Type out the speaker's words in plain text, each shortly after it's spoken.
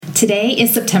Today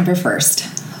is September 1st.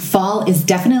 Fall is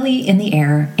definitely in the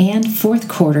air and fourth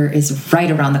quarter is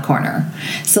right around the corner.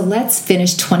 So let's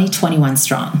finish 2021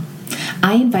 strong.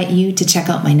 I invite you to check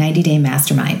out my 90-Day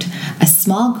Mastermind, a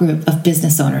small group of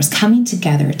business owners coming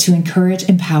together to encourage,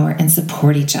 empower, and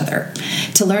support each other.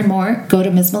 To learn more, go to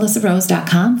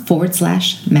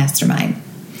MsMelissaRose.com/mastermind.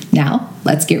 Now,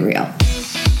 let's get real.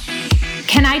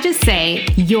 Can I just say,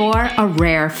 you're a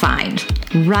rare find.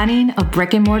 Running a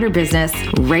brick and mortar business,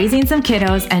 raising some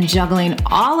kiddos, and juggling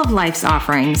all of life's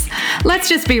offerings. Let's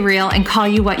just be real and call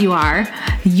you what you are.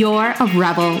 You're a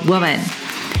rebel woman.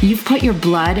 You've put your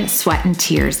blood, sweat, and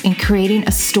tears in creating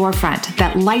a storefront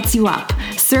that lights you up,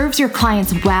 serves your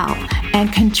clients well,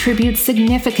 and contributes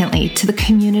significantly to the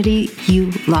community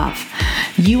you love.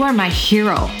 You are my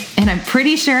hero, and I'm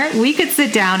pretty sure we could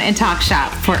sit down and talk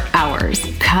shop for hours,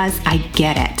 because I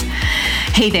get it.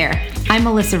 Hey there, I'm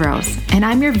Melissa Rose, and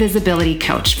I'm your visibility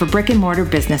coach for brick and mortar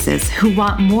businesses who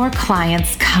want more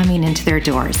clients coming into their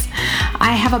doors.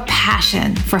 I have a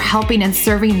passion for helping and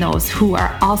serving those who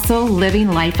are also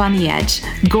living life on the edge,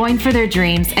 going for their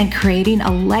dreams, and creating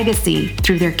a legacy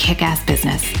through their kick-ass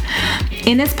business.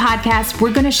 In this podcast,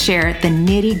 we're going to share the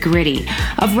nitty-gritty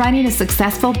of running a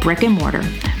successful brick and mortar.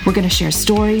 We're going to share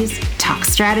stories, talk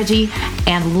strategy,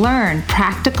 and learn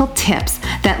practical tips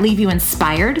that leave you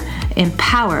inspired,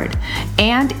 empowered,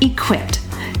 and equipped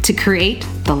to create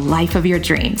the life of your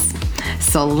dreams.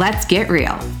 So let's get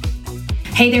real.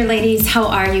 Hey there, ladies. How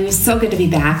are you? So good to be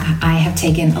back. I have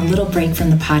taken a little break from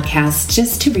the podcast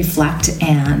just to reflect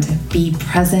and be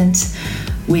present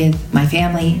with my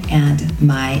family and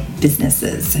my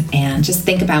businesses and just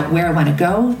think about where I want to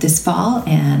go this fall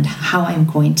and how I'm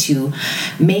going to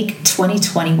make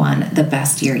 2021 the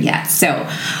best year yet. So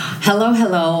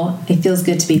hello. It feels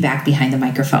good to be back behind the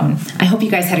microphone. I hope you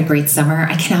guys had a great summer.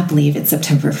 I cannot believe it's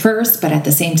September 1st, but at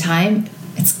the same time,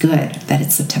 it's good that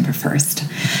it's September 1st.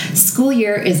 School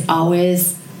year is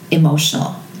always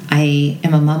emotional. I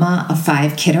am a mama of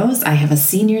 5 kiddos. I have a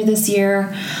senior this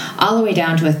year, all the way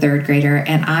down to a 3rd grader,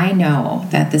 and I know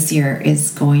that this year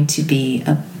is going to be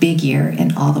a big year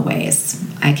in all the ways.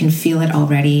 I can feel it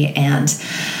already, and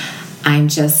I'm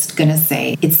just going to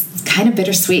say it's kind of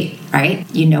bittersweet, right?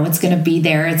 You know it's going to be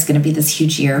there. It's going to be this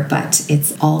huge year, but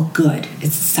it's all good.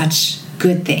 It's such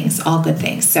good things, all good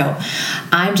things. So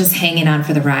I'm just hanging on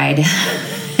for the ride,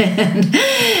 and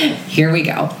here we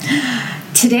go.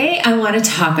 Today, I want to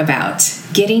talk about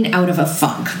getting out of a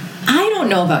funk. I don't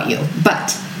know about you,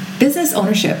 but business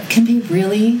ownership can be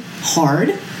really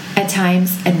hard at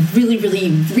times and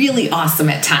really awesome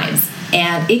at times.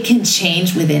 And it can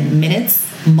change within minutes,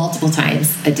 multiple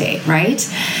times a day, right?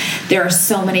 There are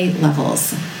so many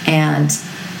levels and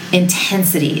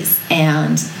intensities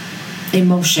and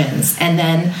emotions, and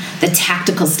then the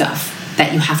tactical stuff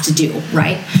that you have to do,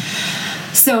 right?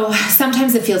 So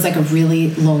sometimes it feels like a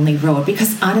really lonely road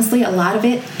because honestly, a lot of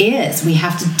it is. We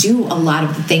have to do a lot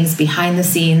of the things behind the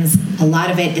scenes. A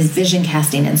lot of it is vision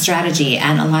casting and strategy,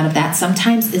 and a lot of that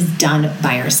sometimes is done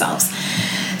by ourselves.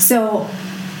 So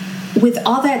with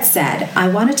all that said, I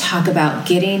want to talk about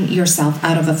getting yourself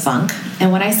out of a funk.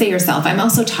 And when I say yourself, I'm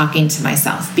also talking to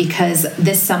myself because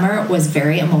this summer was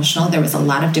very emotional. There was a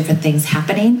lot of different things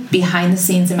happening behind the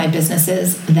scenes in my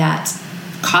businesses that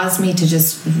caused me to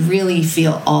just really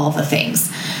feel all the things.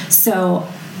 So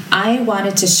I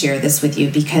wanted to share this with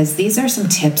you because these are some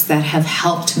tips that have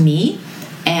helped me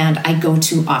and I go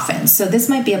to often. So this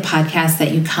might be a podcast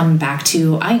that you come back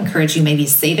to. I encourage you maybe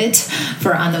save it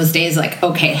for on those days like,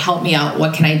 okay, help me out.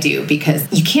 What can I do? Because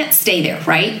you can't stay there,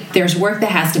 right? There's work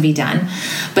that has to be done,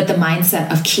 but the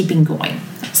mindset of keeping going.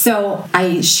 So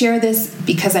I share this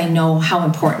because I know how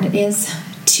important it is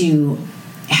to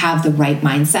have the right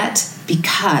mindset,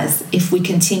 because if we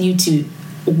continue to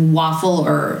waffle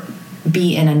or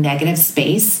be in a negative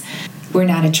space, we're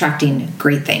not attracting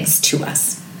great things to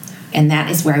us. And that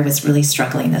is where I was really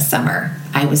struggling this summer.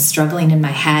 I was struggling in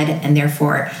my head, and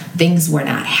therefore things were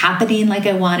not happening like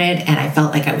I wanted, and I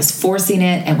felt like I was forcing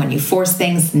it. And when you force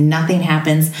things, nothing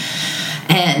happens.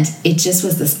 And it just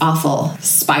was this awful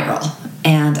spiral,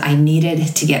 and I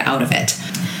needed to get out of it.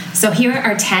 So here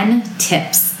are 10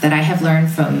 tips that I have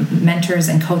learned from mentors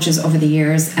and coaches over the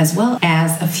years, as well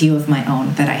as a few of my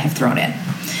own that I have thrown in.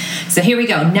 So here we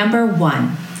go. Number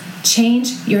 1,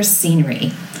 change your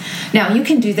scenery. Now, you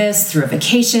can do this through a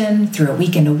vacation, through a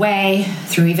weekend away,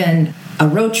 through even a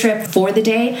road trip for the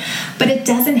day, but it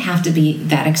doesn't have to be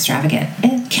that extravagant.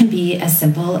 It can be as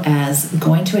simple as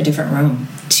going to a different room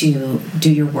to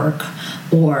do your work,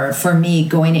 or for me,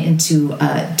 going into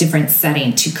a different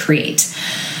setting to create,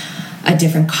 a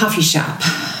different coffee shop,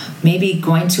 maybe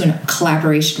going to a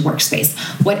collaboration workspace,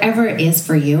 whatever it is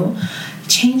for you,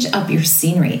 change up your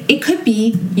scenery. It could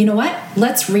be, you know what?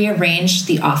 Let's rearrange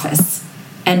the office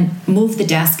and move the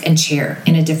desk and chair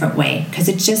in a different way, because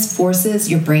it just forces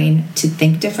your brain to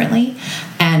think differently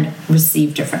and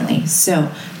receive differently.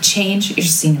 So change your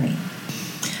scenery.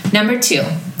 Number 2,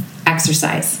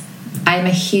 exercise. I'm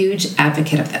a huge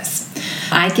advocate of this.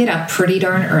 I get up pretty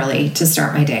darn early to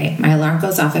start my day. My alarm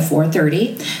goes off at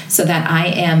 4:30 so that I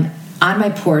am on my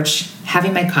porch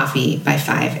having my coffee by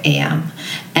 5 a.m.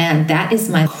 And that is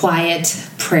my quiet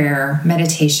prayer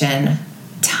meditation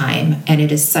time, and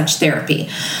it is such therapy.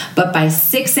 But by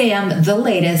 6 a.m., the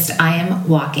latest, I am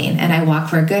walking, and I walk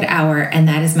for a good hour, and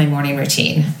that is my morning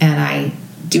routine. And I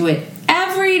do it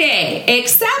every day,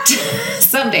 except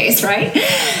some days, right?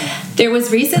 There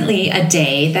was recently a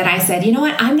day that I said, you know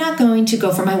what? I'm not going to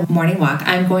go for my morning walk.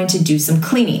 I'm going to do some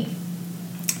cleaning.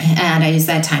 And I used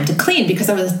that time to clean because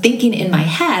I was thinking in my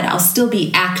head, I'll still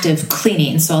be active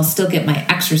cleaning, so I'll still get my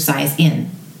exercise in.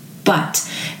 But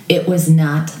it was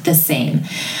not the same.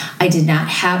 I did not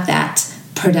have that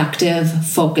productive,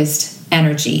 focused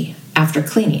energy after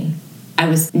cleaning. I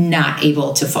was not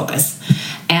able to focus.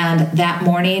 And that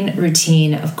morning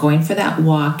routine of going for that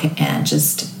walk and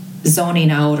just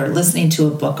zoning out or listening to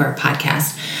a book or a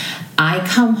podcast, I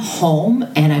come home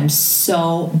and I'm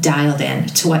so dialed in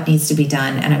to what needs to be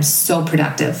done, and I'm so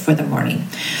productive for the morning.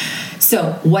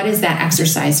 So what is that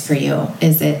exercise for you?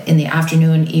 Is it in the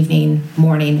afternoon, evening,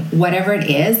 morning, whatever it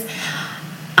is?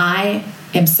 I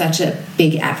am such a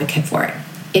big advocate for it.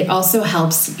 It also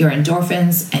helps your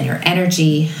endorphins and your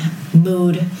energy,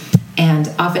 mood, and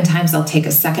oftentimes I'll take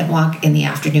a second walk in the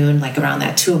afternoon, like around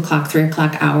that 2 o'clock, 3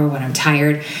 o'clock hour when I'm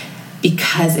tired,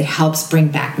 because it helps bring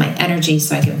back my energy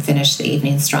so I can finish the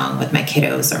evening strong with my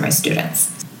kiddos or my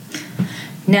students.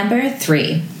 Number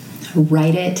 3,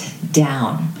 write it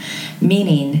down,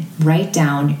 meaning write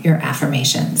down your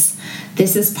affirmations.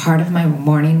 This is part of my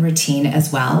morning routine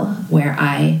as well, where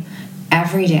I,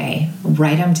 every day,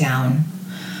 write them down,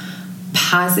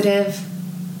 positive,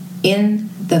 in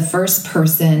the first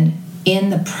person, in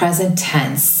the present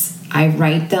tense. I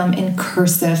write them in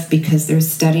cursive because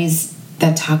there's studies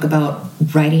that talk about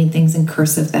writing things in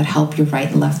cursive that help your right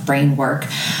and left brain work.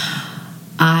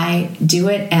 I do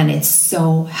it, and it's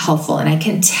so helpful. And I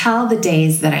can tell the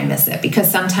days that I miss it, because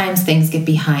sometimes things get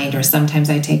behind, or sometimes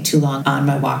I take too long on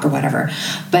my walk or whatever.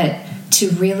 But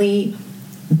to really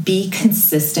be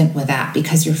consistent with that,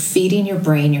 because you're feeding your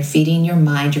brain, you're feeding your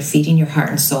mind, you're feeding your heart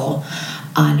and soul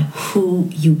on who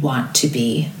you want to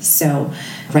be. So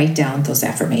write down those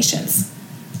affirmations.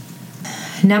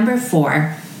 Number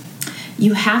 4,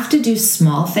 you have to do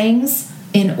small things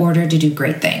in order to do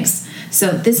great things.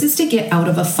 So this is to get out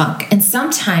of a funk. And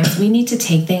sometimes we need to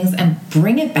take things and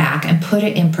bring it back and put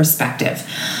it in perspective.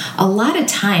 A lot of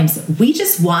times we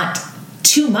just want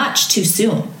too much too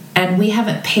soon, and we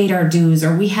haven't paid our dues,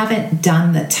 or we haven't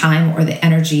done the time or the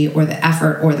energy or the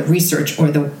effort or the research or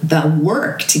the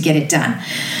work to get it done.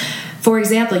 For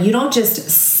example, you don't just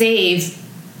save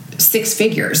 6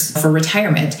 figures for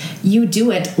retirement. You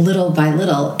do it little by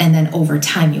little, and then over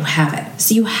time you have it.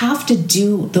 So you have to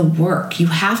do the work. You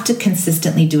have to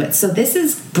consistently do it. So this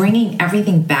is bringing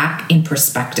everything back in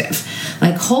perspective.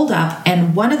 Like, hold up.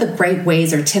 And one of the great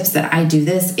ways or tips that I do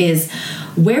this is,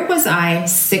 where was I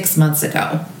 6 months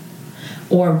ago?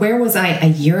 Or where was I a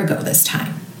year ago this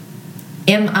time?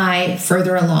 Am I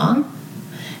further along?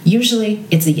 Usually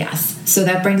it's a yes. So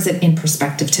that brings it in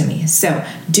perspective to me. So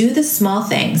do the small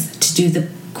things to do the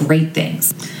great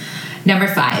things. Number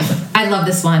 5, I love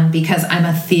this one because I'm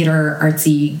a theater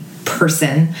artsy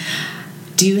person.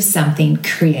 Do something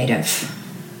creative,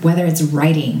 whether it's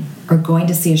writing or going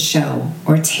to see a show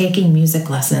or taking music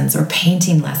lessons or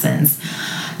painting lessons.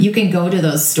 You can go to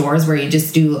those stores where you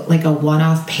just do like a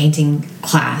one-off painting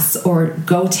class, or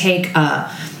go take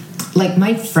like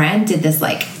my friend did this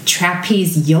like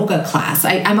trapeze yoga class.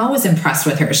 I'm always impressed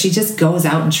with her. She just goes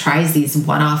out and tries these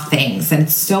one-off things, and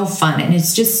it's so fun, and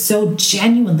it's just so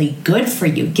genuinely good for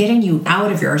you, getting you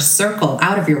out of your circle,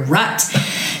 out of your rut,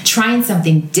 trying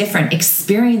something different,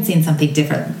 experiencing something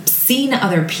different, seeing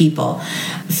other people,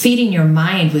 feeding your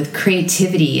mind with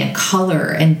creativity and color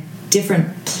and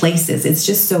different places. It's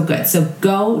just so good. So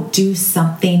go do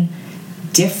something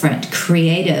different,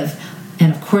 creative.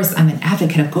 And of course, I'm an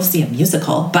advocate of go see a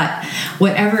musical, but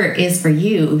whatever it is for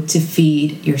you to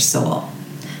feed your soul.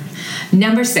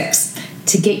 Number 6,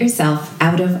 to get yourself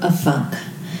out of a funk.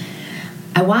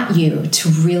 I want you to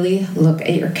really look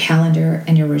at your calendar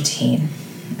and your routine.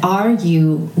 Are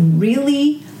you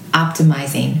really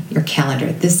optimizing your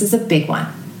calendar? This is a big one.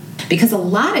 because a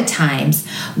lot of times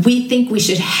we think we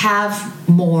should have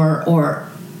more or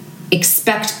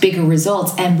expect bigger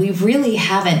results, and we really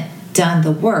haven't done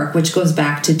the work, which goes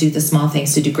back to do the small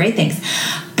things to do great things.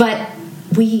 But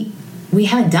we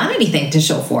haven't done anything to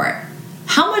show for it.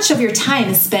 How much of your time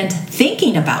is spent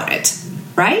thinking about it,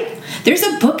 right? There's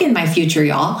a book in my future,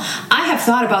 y'all. I have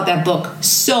thought about that book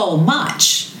so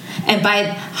much. And by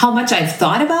how much I've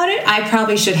thought about it, I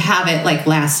probably should have it like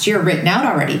last year written out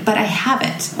already, but I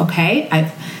haven't, okay?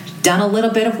 I've done a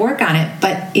little bit of work on it,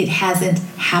 but it hasn't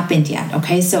happened yet,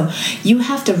 okay? So you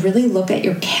have to really look at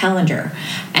your calendar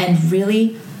and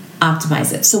really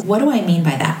optimize it. So what do I mean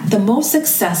by that? The most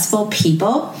successful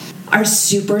people are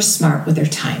super smart with their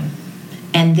time,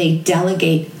 and they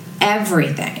delegate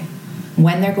everything.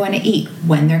 When they're going to eat,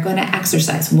 when they're going to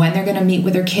exercise, when they're going to meet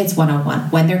with their kids one-on-one,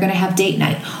 when they're going to have date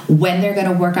night, when they're going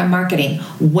to work on marketing,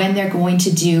 when they're going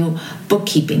to do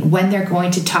bookkeeping, when they're going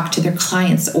to talk to their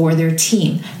clients or their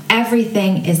team.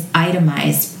 Everything is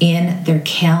itemized in their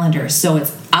calendar. So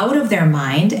it's out of their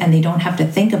mind and they don't have to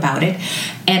think about it.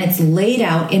 And it's laid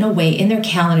out in a way in their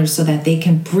calendar so that they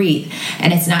can breathe.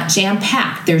 And it's not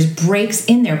jam-packed. There's breaks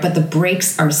in there, but the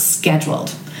breaks are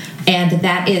scheduled. And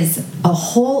that is a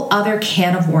whole other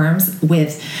can of worms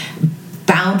with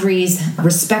boundaries,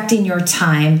 respecting your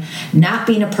time, not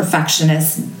being a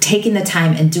perfectionist, taking the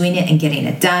time and doing it and getting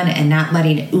it done and not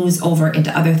letting it ooze over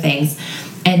into other things,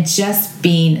 and just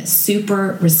being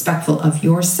super respectful of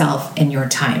yourself and your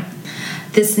time.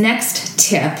 This next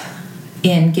tip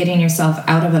in getting yourself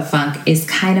out of a funk is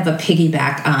kind of a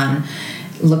piggyback on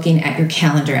looking at your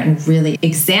calendar and really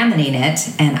examining it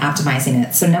and optimizing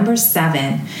it. So number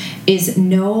 7 is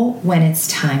know when it's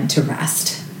time to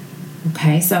rest.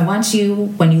 Okay, so I want you,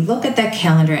 when you look at that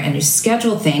calendar and you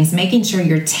schedule things, making sure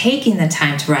you're taking the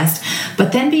time to rest,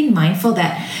 but then being mindful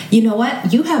that, you know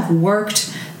what, you have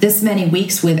worked this many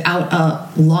weeks without a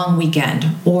long weekend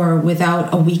or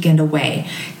without a weekend away.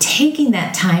 Taking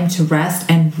that time to rest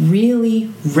and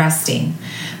really resting.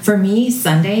 For me,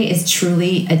 Sunday is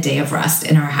truly a day of rest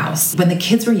in our house. When the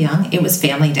kids were young, it was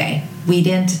family day. We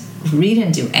didn't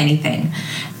do anything.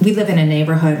 We live in a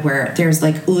neighborhood where there's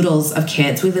like oodles of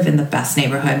kids. We live in the best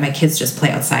neighborhood. My kids just play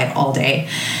outside all day.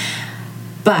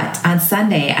 But on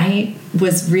Sunday, I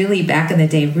was really, back in the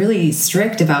day, really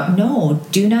strict about, no,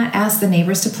 do not ask the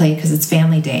neighbors to play because it's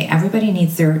family day. Everybody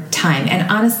needs their time.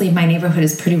 And honestly, my neighborhood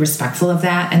is pretty respectful of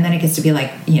that. And then it gets to be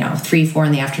like, 3, 4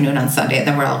 in the afternoon on Sunday. And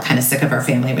then we're all kind of sick of our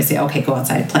family. We say, okay, go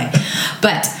outside and play.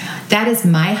 But that is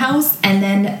my house. And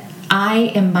then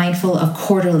I am mindful of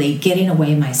quarterly getting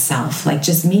away myself, like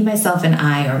just me, myself, and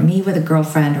I, or me with a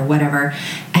girlfriend or whatever,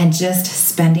 and just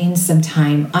spending some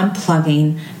time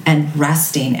unplugging and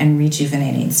resting and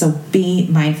rejuvenating. So be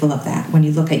mindful of that when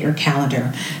you look at your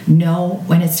calendar. Know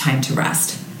when it's time to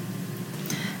rest.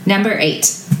 Number 8,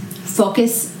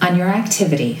 focus on your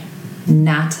activity,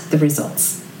 not the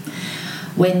results.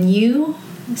 When you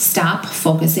stop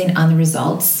focusing on the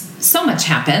results, so much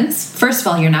happens. First of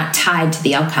all, you're not tied to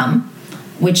the outcome,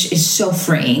 which is so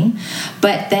freeing,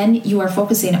 but then you are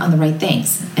focusing on the right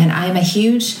things. And I am a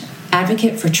huge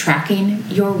advocate for tracking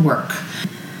your work.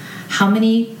 How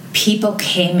many people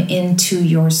came into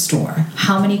your store?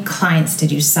 How many clients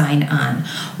did you sign on?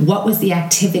 What was the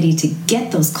activity to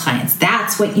get those clients?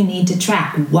 That's what you need to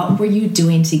track. What were you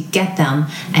doing to get them?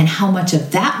 And how much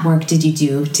of that work did you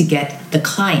do to get the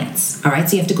clients? All right,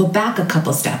 so you have to go back a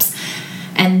couple steps.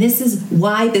 And this is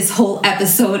why this whole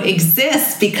episode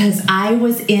exists, because I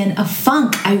was in a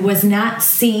funk. I was not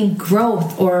seeing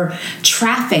growth or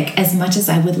traffic as much as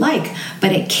I would like,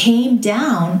 but it came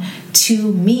down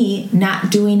to me not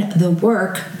doing the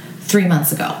work 3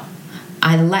 months ago.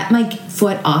 I let my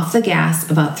foot off the gas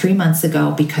about 3 months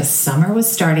ago because summer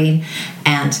was starting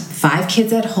and 5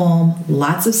 kids at home,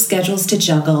 lots of schedules to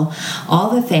juggle, all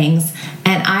the things,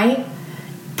 and I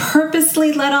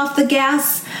purposely let off the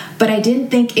gas, but I didn't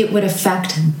think it would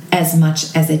affect as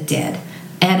much as it did.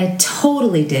 And it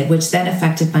totally did, which then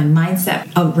affected my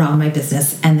mindset around my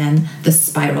business, and then the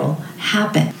spiral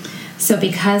happened. So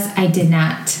because I did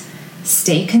not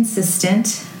stay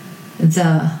consistent,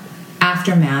 the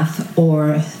aftermath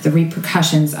or the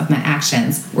repercussions of my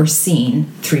actions were seen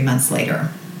 3 months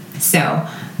later. So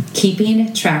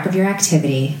keeping track of your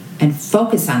activity and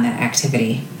focus on that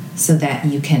activity so that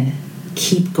you can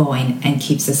keep going and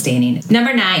keep sustaining.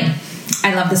 Number 9,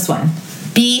 I love this one.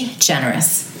 Be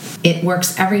generous. It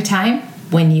works every time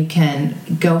when you can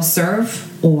go serve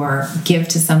or give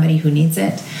to somebody who needs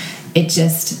it. It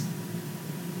just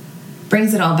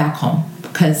brings it all back home.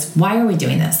 Because why are we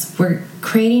doing this? We're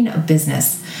creating a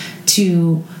business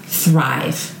to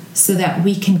thrive so that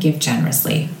we can give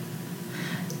generously.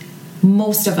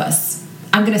 most of us,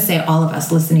 I'm going to say all of us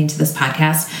listening to this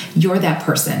podcast, you're that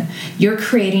person. You're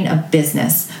creating a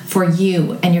business for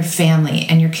you and your family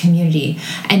and your community,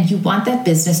 and you want that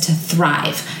business to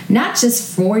thrive, not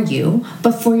just for you,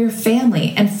 but for your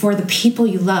family and for the people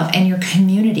you love and your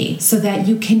community, so that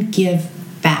you can give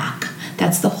back.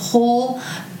 That's the whole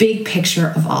big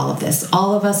picture of all of this.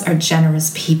 All of us are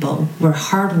generous people. We're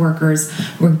hard workers.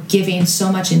 We're giving so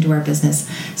much into our business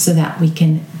so that we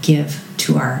can give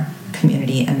to our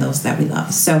community and those that we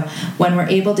love. So when we're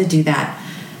able to do that,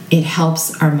 it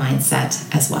helps our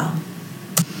mindset as well.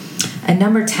 And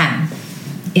number 10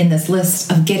 in this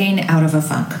list of getting out of a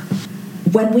funk.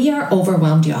 When we are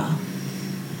overwhelmed, y'all,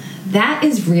 that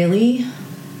is really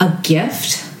a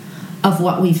gift of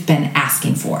what we've been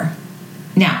asking for.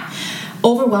 Now,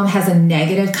 overwhelm has a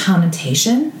negative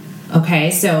connotation.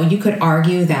 Okay, so you could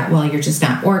argue that, well, you're just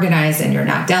not organized and you're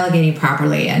not delegating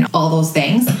properly and all those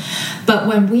things. But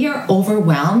when we are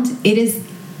overwhelmed, it is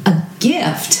a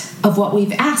gift of what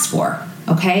we've asked for.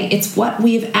 Okay, it's what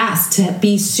we've asked to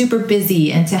be super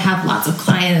busy and to have lots of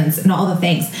clients and all the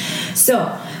things.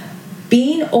 So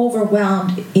being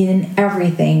overwhelmed in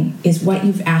everything is what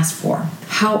you've asked for.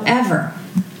 However,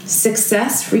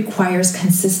 success requires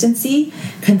consistency.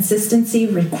 Consistency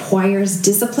requires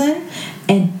discipline,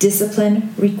 and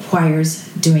discipline requires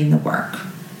doing the work.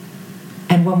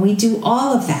 And when we do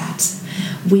all of that,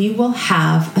 we will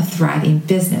have a thriving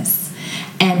business.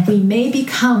 And we may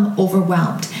become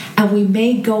overwhelmed, and we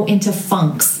may go into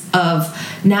funks of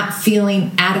not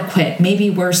feeling adequate. Maybe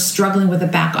we're struggling with the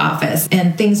back office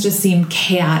and things just seem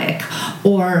chaotic,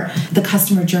 or the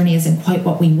customer journey isn't quite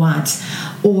what we want,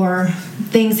 or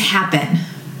things happen.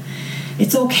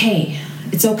 It's okay.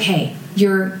 It's okay.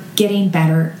 You're getting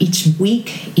better each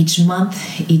week, each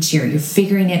month, each year. You're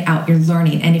figuring it out. You're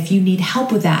learning. And if you need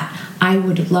help with that, I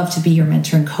would love to be your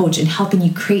mentor and coach in helping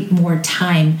you create more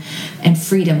time and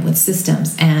freedom with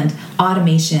systems and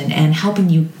automation, and helping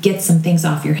you get some things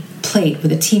off your plate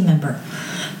with a team member.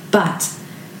 But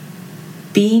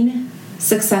being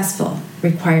successful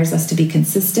requires us to be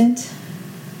consistent.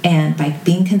 And by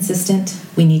being consistent,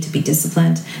 we need to be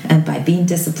disciplined. And by being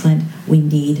disciplined, we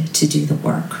need to do the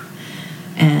work.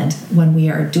 And when we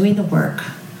are doing the work,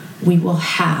 we will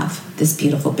have this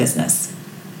beautiful business.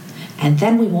 And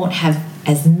then we won't have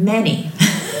as many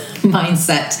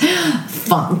mindset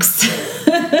funks,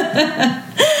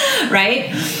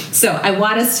 right? So I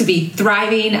want us to be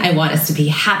thriving. I want us to be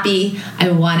happy. I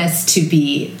want us to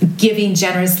be giving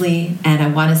generously. And I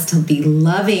want us to be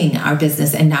loving our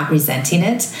business and not resenting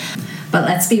it. But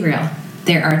let's be real.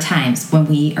 There are times when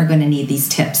we are going to need these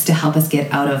tips to help us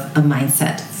get out of a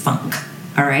mindset funk.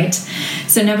 All right?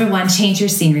 So number 1, change your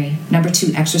scenery. Number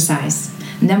 2, exercise.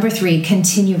 Number 3,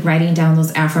 continue writing down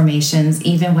those affirmations,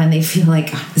 even when they feel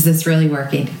like, is this really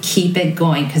working? Keep it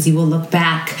going, because you will look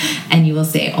back and you will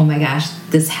say, oh my gosh,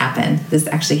 this happened. This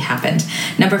actually happened.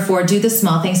 Number 4, do the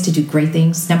small things to do great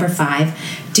things. Number 5,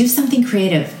 do something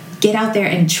creative. Get out there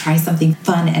and try something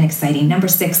fun and exciting. Number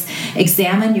 6,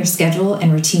 examine your schedule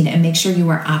and routine and make sure you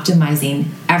are optimizing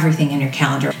everything in your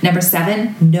calendar. Number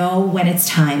 7, know when it's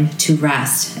time to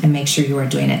rest and make sure you are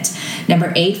doing it.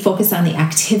 Number 8, focus on the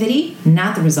activity,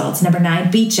 not the results. Number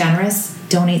 9, be generous.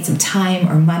 Donate some time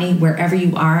or money wherever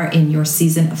you are in your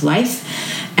season of life.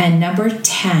 And number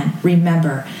 10,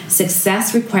 remember,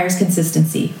 success requires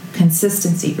consistency.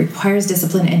 Consistency requires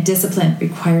discipline, and discipline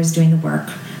requires doing the work.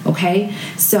 Okay?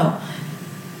 So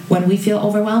when we feel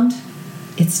overwhelmed,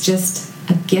 it's just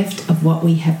a gift of what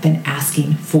we have been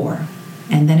asking for.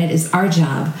 And then it is our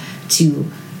job to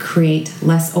create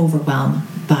less overwhelm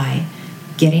by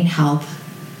getting help,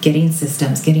 getting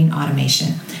systems, getting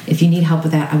automation. If you need help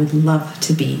with that, I would love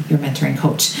to be your mentor and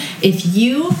coach. If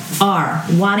you are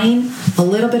wanting a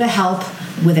little bit of help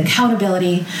with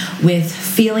accountability, with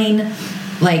feeling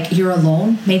like you're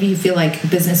alone, maybe you feel like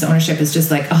business ownership is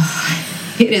just like, oh,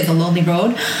 it is a lonely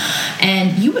road,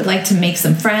 and you would like to make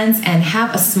some friends and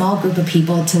have a small group of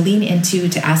people to lean into,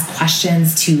 to ask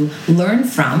questions, to learn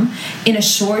from in a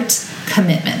short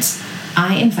commitment,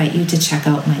 I invite you to check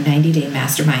out my 90-day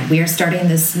mastermind. We are starting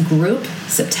this group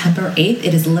September 8th.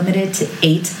 It is limited to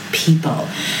 8 people,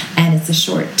 and it's a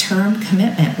short-term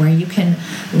commitment where you can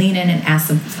lean in and ask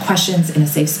some questions in a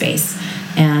safe space.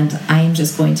 And I am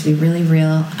just going to be really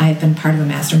real. I've been part of a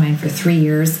mastermind for 3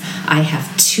 years. I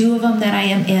have 2 of them that I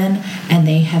am in, and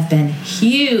they have been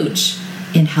huge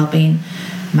in helping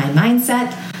my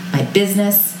mindset, my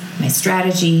business, my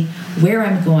strategy, where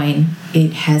I'm going.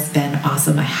 It has been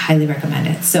awesome. I highly recommend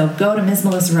it. So go to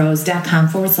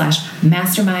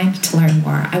MsMelissaRose.com/mastermind to learn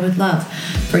more. I would love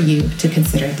for you to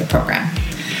consider the program.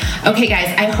 Okay, guys,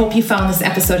 I hope you found this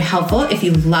episode helpful. If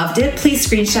you loved it, please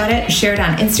screenshot it, share it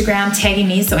on Instagram, tagging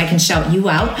me so I can shout you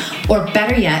out. Or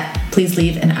better yet, please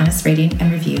leave an honest rating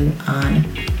and review on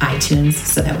iTunes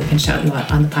so that we can shout you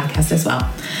out on the podcast as well.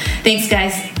 Thanks,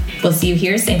 guys. We'll see you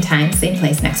here, same time, same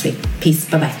place next week. Peace.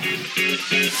 Bye-bye.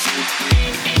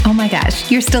 Oh my gosh,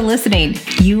 you're still listening.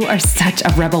 You are such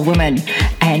a rebel woman,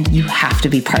 and you have to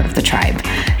be part of the tribe.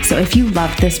 So if you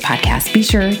love this podcast, be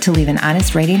sure to leave an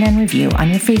honest rating and review on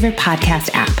your favorite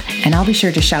podcast app, and I'll be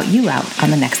sure to shout you out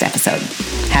on the next episode.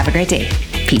 Have a great day.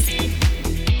 Peace.